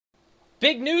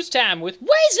Big news time with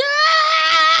Weasel!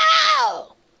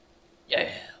 Yeah.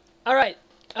 Alright,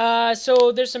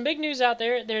 so there's some big news out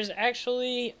there. There's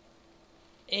actually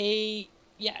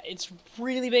it's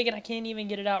really big and I can't even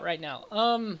get it out right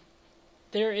now.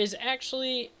 There is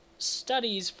actually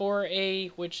studies for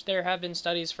which there have been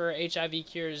studies for HIV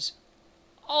cures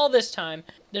all this time.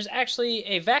 There's actually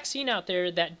a vaccine out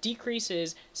there that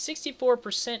decreases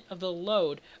 64% of the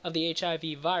load of the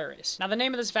HIV virus. Now, the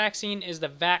name of this vaccine is the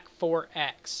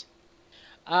Vacc.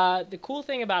 The cool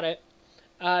thing about it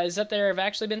is that there have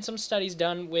actually been some studies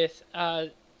done with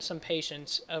some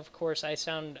patients. Of course, I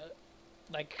sound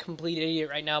like a complete idiot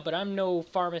right now, but I'm no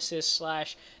pharmacist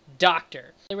slash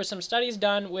doctor. There were some studies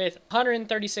done with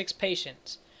 136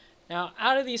 patients. Now,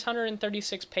 out of these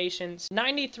 136 patients,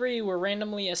 93 were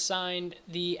randomly assigned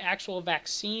the actual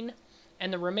vaccine,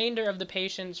 and the remainder of the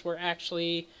patients were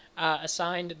actually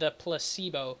assigned the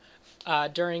placebo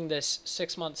during this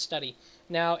 6-month study.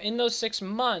 Now, in those 6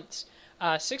 months,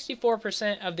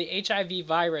 64% of the HIV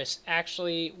virus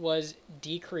actually was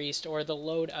decreased, or the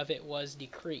load of it was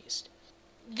decreased.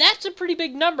 That's a pretty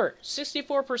big number,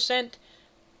 64%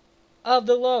 of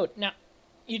the load. Now,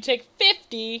 you take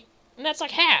 50, and that's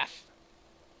like half.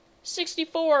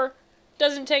 64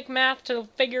 doesn't take math to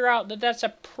figure out that that's a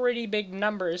pretty big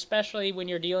number, especially when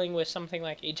you're dealing with something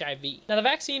like HIV. Now, the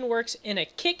vaccine works in a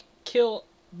kick, kill,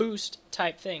 boost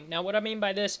type thing. Now, what I mean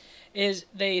by this is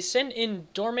they send in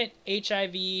dormant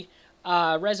HIV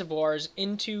reservoirs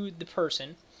into the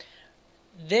person.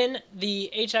 Then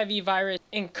the HIV virus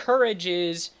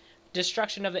encourages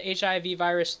destruction of the HIV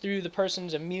virus through the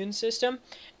person's immune system.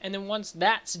 And then once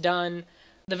that's done,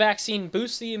 the vaccine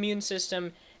boosts the immune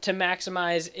system to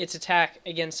maximize its attack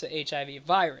against the HIV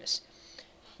virus.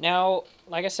 Now,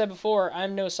 like I said before,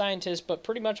 I'm no scientist, but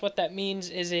pretty much what that means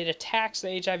is it attacks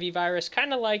the HIV virus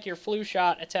kind of like your flu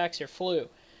shot attacks your flu.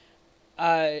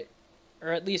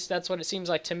 Or at least that's what it seems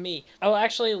like to me. I will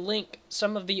actually link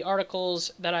some of the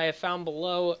articles that I have found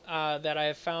below that I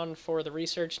have found for the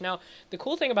research. Now, the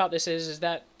cool thing about this is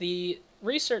that the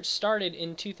research started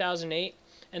in 2008,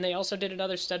 and they also did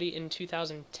another study in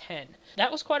 2010.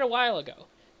 That was quite a while ago.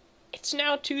 It's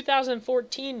now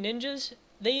 2014, ninjas.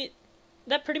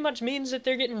 That pretty much means that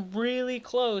they're getting really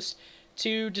close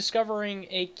to discovering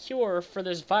a cure for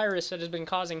this virus that has been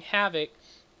causing havoc,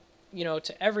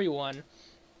 to everyone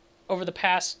over the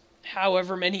past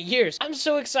however many years. I'm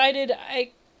so excited.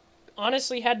 I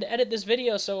honestly had to edit this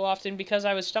video so often because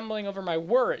I was stumbling over my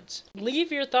words.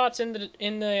 Leave your thoughts in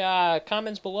the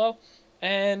comments below,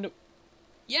 and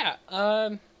yeah,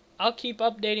 I'll keep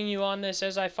updating you on this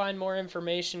as I find more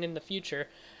information in the future.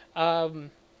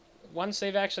 Once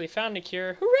they've actually found a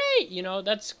cure, hooray!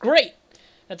 That's great.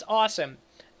 That's awesome.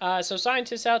 So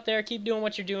scientists out there, keep doing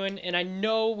what you're doing, and I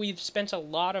know we've spent a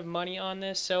lot of money on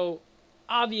this, so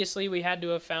obviously we had to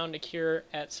have found a cure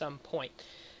at some point.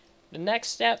 The next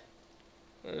step,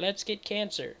 let's get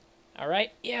cancer.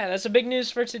 Alright? Yeah, that's the big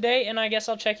news for today, and I guess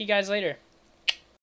I'll check you guys later.